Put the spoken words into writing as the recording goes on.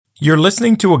You're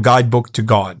listening to A Guidebook to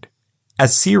God, a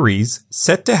series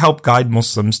set to help guide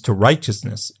Muslims to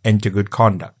righteousness and to good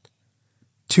conduct.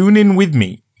 Tune in with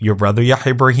me, your brother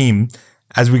Yahya Ibrahim,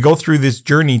 as we go through this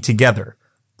journey together.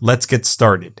 Let's get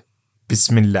started.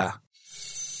 Bismillah.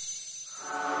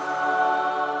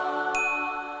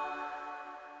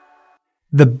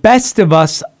 The best of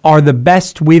us are the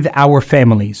best with our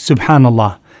families,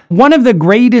 subhanallah. One of the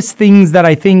greatest things that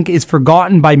I think is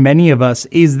forgotten by many of us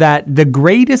is that the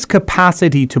greatest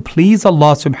capacity to please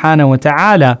Allah subhanahu wa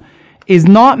ta'ala is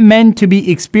not meant to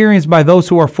be experienced by those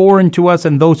who are foreign to us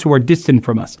and those who are distant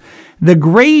from us. The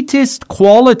greatest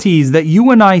qualities that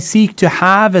you and I seek to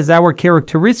have as our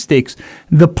characteristics,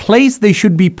 the place they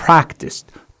should be practiced,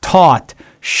 taught,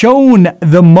 shown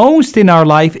the most in our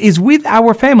life is with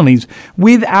our families,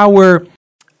 with our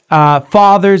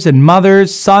fathers and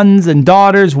mothers, sons and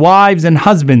daughters, wives and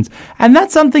husbands. And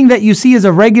that's something that you see as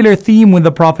a regular theme with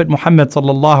the Prophet Muhammad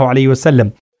sallallahu alaihi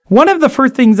wasallam. One of the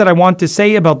first things that I want to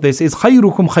say about this is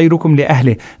خَيْرُكُمْ خَيْرُكُمْ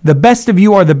لِأَهْلِهِ. The best of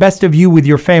you are the best of you with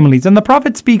your families. And the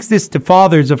Prophet speaks this to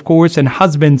fathers, of course, and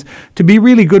husbands to be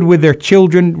really good with their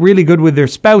children, really good with their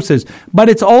spouses. But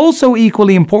it's also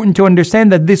equally important to understand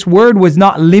that this word was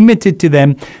not limited to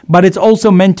them, but it's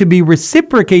also meant to be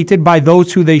reciprocated by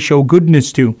those who they show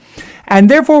goodness to. And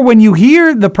therefore, when you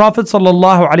hear the Prophet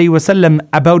ﷺ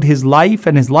about his life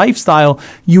and his lifestyle,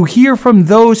 you hear from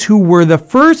those who were the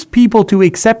first people to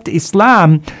accept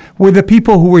Islam were the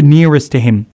people who were nearest to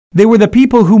him. They were the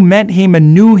people who met him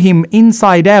and knew him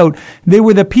inside out. They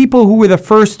were the people who were the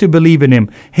first to believe in him.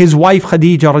 His wife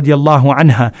Khadija radiallahu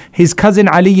anha, his cousin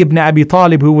Ali ibn Abi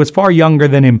Talib, who was far younger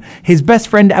than him, his best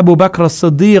friend Abu Bakr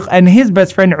as-Siddiq, and his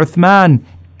best friend Uthman.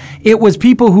 It was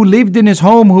people who lived in his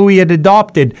home who he had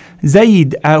adopted.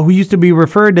 Zayd, who used to be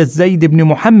referred as Zayd ibn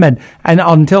Muhammad, and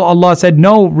until Allah said,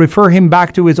 no, refer him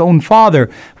back to his own father,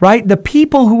 right? The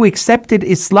people who accepted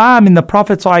Islam in the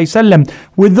Prophet ﷺ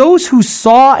were those who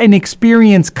saw and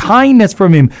experienced kindness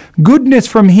from him, goodness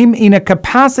from him in a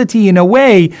capacity, in a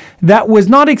way that was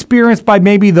not experienced by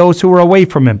maybe those who were away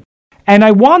from him. And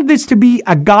I want this to be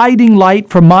a guiding light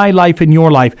for my life and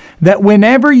your life, that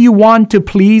whenever you want to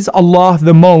please Allah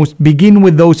the most, begin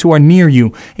with those who are near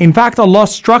you. In fact, Allah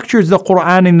structures the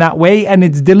Quran in that way and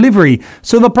its delivery.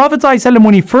 So the Prophet ﷺ,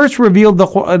 when he first revealed the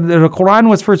Quran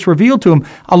was first revealed to him,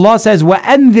 Allah says,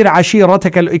 وَأَنذِرْ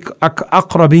عَشِيرَتَكَ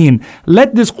الْأَقْرَبِينَ.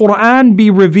 Let this Quran be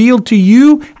revealed to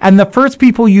you, and the first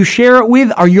people you share it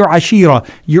with are your ashira,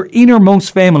 your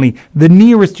innermost family, the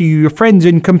nearest to you, your friends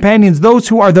and companions, those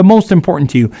who are the most important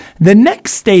to you. The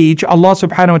next stage, Allah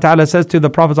subhanahu wa ta'ala says to the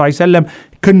Prophet ﷺ,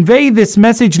 convey this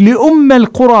message لِأُمَّ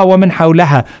الْقُرَى وَمَنْ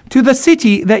حَوْلَهَا, to the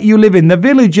city that you live in, the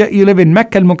village that you live in,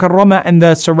 Mecca al-Mukarramah and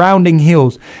the surrounding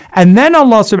hills. And then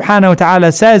Allah subhanahu wa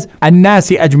ta'ala says,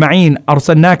 النَّاسِ أَجْمَعِينَ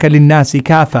أَرْسَلْنَاكَ لِلنَّاسِ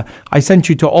كَافَةً. I sent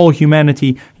you to all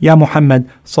humanity, Ya Muhammad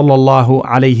sallallahu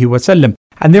alayhi wa sallam.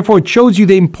 And therefore it shows you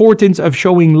the importance of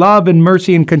showing love and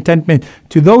mercy and contentment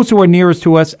to those who are nearest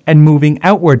to us and moving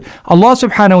outward. Allah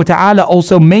subhanahu wa ta'ala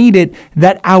also made it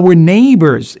that our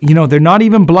neighbors, they're not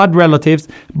even blood relatives,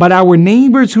 but our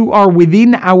neighbors who are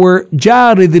within our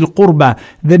jari dhil qurba,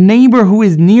 the neighbor who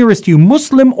is nearest you,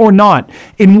 Muslim or not.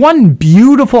 In one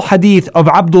beautiful hadith of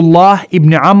Abdullah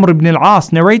ibn Amr ibn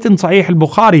al-As, narrated in Sahih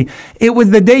al-Bukhari, it was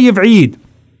the day of Eid.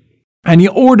 And he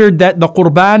ordered that the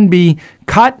qurban be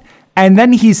cut. And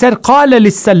then he said, قَالَ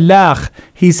لِلسَّلَّاخِ.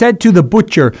 He said to the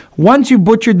butcher, once you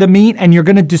butchered the meat and you're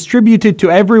going to distribute it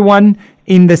to everyone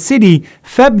in the city,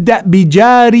 فَابْدَأْ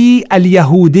بِجَارِي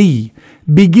الْيَهُودِي.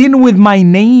 Begin with my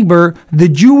neighbor, the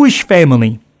Jewish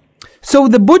family. So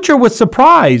the butcher was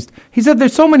surprised. He said,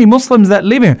 there's so many Muslims that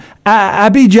live here.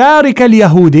 أَبِجَارِكَ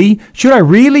الْيَهُودِي. Should I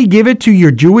really give it to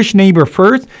your Jewish neighbor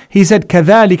first? He said,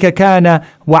 كَذَلِكَ كَانَ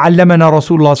وَعَلَّمَنَا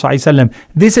رَسُولُ اللَّهِ صَلَّى اللَّهُ عَلَيْهِ وَسَلَّمَ.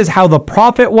 This is how the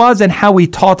Prophet was and how he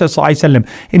taught us صلى الله عليه وسلم.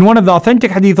 In one of the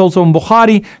authentic hadith also in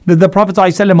Bukhari, that the Prophet صلى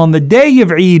الله عليه وسلم, on the day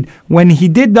of Eid, when he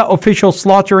did the official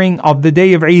slaughtering of the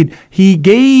day of Eid, he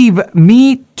gave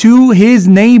meat to his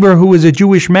neighbor who is a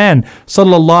Jewish man,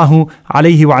 sallallahu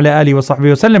alayhi wa alihi wa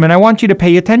sahbihi wasallam. And I want you to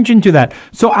pay attention to that.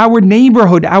 So our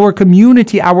neighborhood, our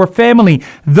community, our family,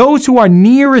 those who are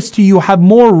nearest to you have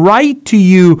more right to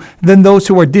you than those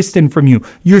who are distant from you.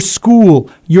 Your school,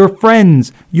 your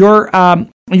friends, your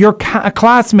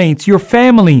classmates, your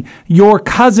family, your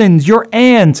cousins, your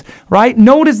aunts, right?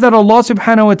 Notice that Allah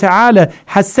subhanahu wa ta'ala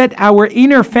has set our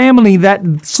inner family, that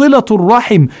silatul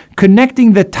rahim,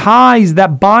 connecting the ties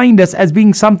that bind us, as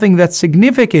being something that's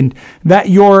significant, that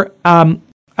your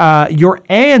your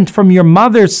aunt from your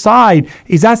mother's side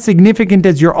is as significant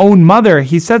as your own mother.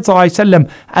 He said, sallallahu alaihi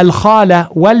wasallam, al-khala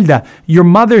walda, your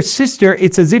mother's sister,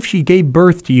 it's as if she gave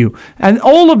birth to you. And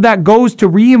all of that goes to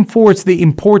reinforce the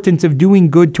importance of doing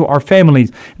good to our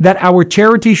families, that our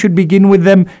charity should begin with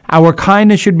them, our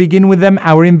kindness should begin with them,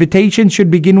 our invitation should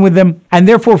begin with them. And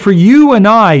therefore for you and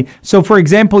I, so for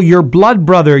example, your blood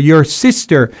brother, your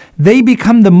sister, they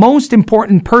become the most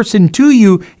important person to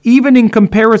you, even in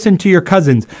comparison to your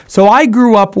cousins. So I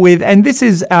grew up with, and this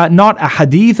is not a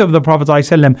hadith of the Prophet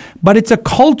ﷺ, but it's a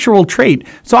cultural trait.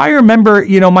 So I remember,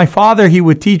 my father, he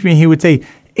would teach me, he would say,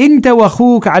 "Inta wa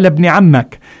akhuk ala ibn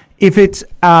ammak."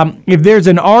 If there's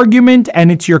an argument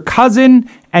and it's your cousin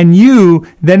and you,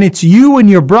 then it's you and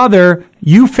your brother,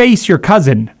 you face your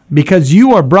cousin because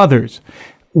you are brothers.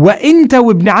 وَإِنْتَ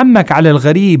وَابْنَ عَمَّكَ عَلَى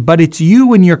الْغَرِيبِ, but it's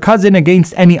you and your cousin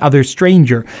against any other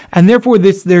stranger. And therefore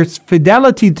there's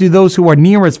fidelity to those who are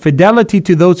near us, fidelity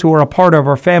to those who are a part of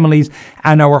our families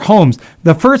and our homes.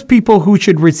 The first people who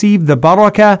should receive the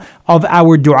barakah of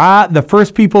our dua, the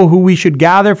first people who we should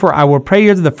gather for our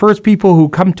prayers, the first people who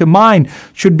come to mind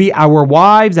should be our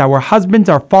wives, our husbands,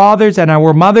 our fathers, and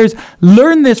our mothers.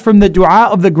 Learn this from the dua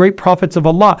of the great prophets of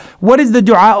Allah. What is the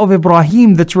dua of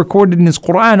Ibrahim that's recorded in his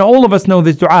Quran? All of us know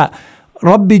this dua.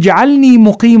 رَبِّ جَعَلْنِي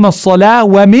مُقِيمَ الصَّلَاةِ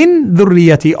وَمِن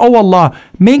ذُرِّيَّتِي. Oh Allah,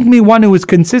 make me one who is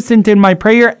consistent in my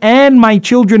prayer and my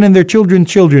children and their children's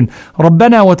children.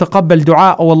 رَبَّنَا وَتَقَبَّلْ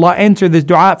دُعَاء. Oh Allah, answer this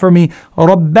dua for me.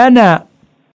 رَبَّنَا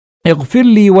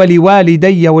اغْفِرْ لِي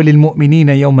وَلِوَالِدَيَّ وَلِلْمُؤْمِنِينَ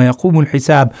يَوْمَ يَقُومُ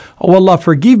الْحِسَابِ. Oh Allah,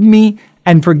 forgive me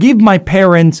and forgive my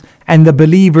parents and the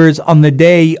believers on the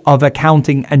day of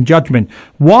accounting and judgment.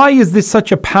 Why is this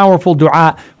such a powerful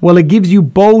dua? Well, it gives you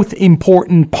both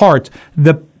important parts.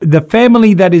 The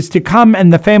family that is to come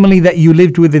and the family that you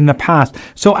lived with in the past.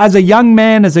 So as a young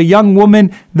man, as a young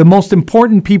woman, the most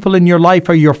important people in your life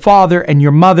are your father and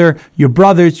your mother, your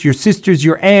brothers, your sisters,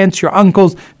 your aunts, your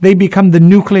uncles. They become the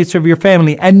nucleus of your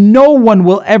family. And no one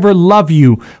will ever love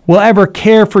you, will ever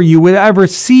care for you, will ever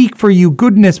seek for you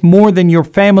goodness more than your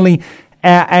family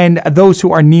and those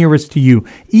who are nearest to you.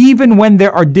 Even when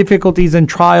there are difficulties and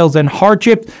trials and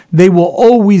hardships, they will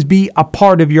always be a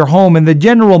part of your home. And the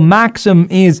general maxim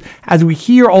is, as we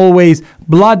hear always,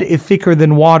 blood is thicker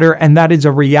than water, and that is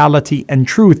a reality and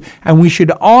truth. And we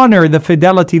should honor the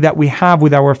fidelity that we have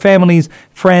with our families,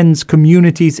 friends,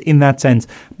 communities in that sense.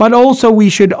 But also we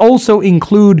should also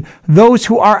include those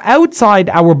who are outside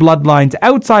our bloodlines,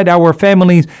 outside our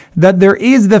families, that there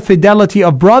is the fidelity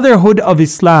of brotherhood of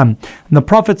Islam. And the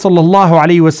Prophet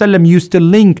ﷺ used to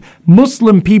link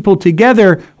Muslim people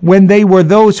together when they were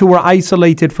those who were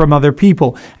isolated from other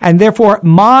people. And therefore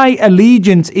my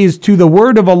allegiance is to the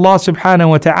word of Allah subhanahu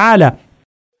wa ta'ala.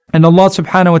 And Allah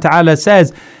subhanahu wa ta'ala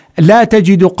says, لا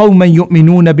تجد قوما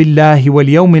يؤمنون بالله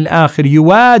واليوم الآخر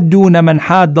يوادون من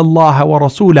حاد الله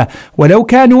ورسوله ولو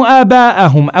كانوا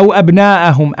آباءهم أو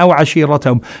أبناءهم أو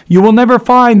عشيرتهم. You will never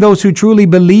find those who truly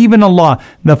believe in Allah,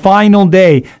 the final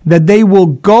day, that they will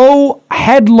go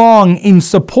headlong in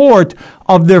support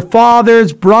of their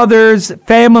fathers, brothers,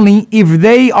 family, if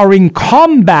they are in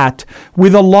combat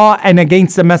with Allah and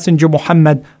against the Messenger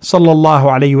Muhammad sallallahu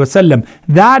alaihi wasallam.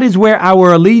 That is where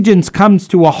our allegiance comes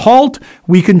to a halt.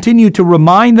 We continue to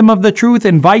remind them of the truth,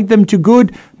 invite them to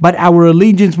good, but our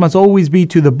allegiance must always be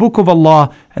to the Book of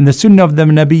Allah and the Sunnah of the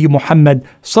Nabi Muhammad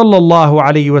sallallahu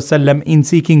alaihi wasallam in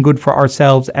seeking good for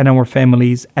ourselves and our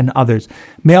families and others.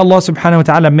 May Allah subhanahu wa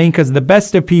ta'ala make us the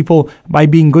best of people by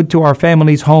being good to our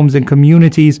families, homes and communities.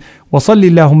 وصلي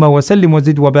اللهم وسلم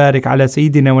وزد وبارك على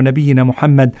سيدنا ونبينا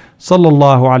محمد صلى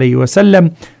الله عليه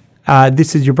وسلم.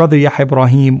 This is your brother Yahya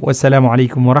Ibrahim. Wassalamu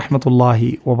alaikum wa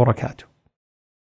rahmatullahi wa barakatuh.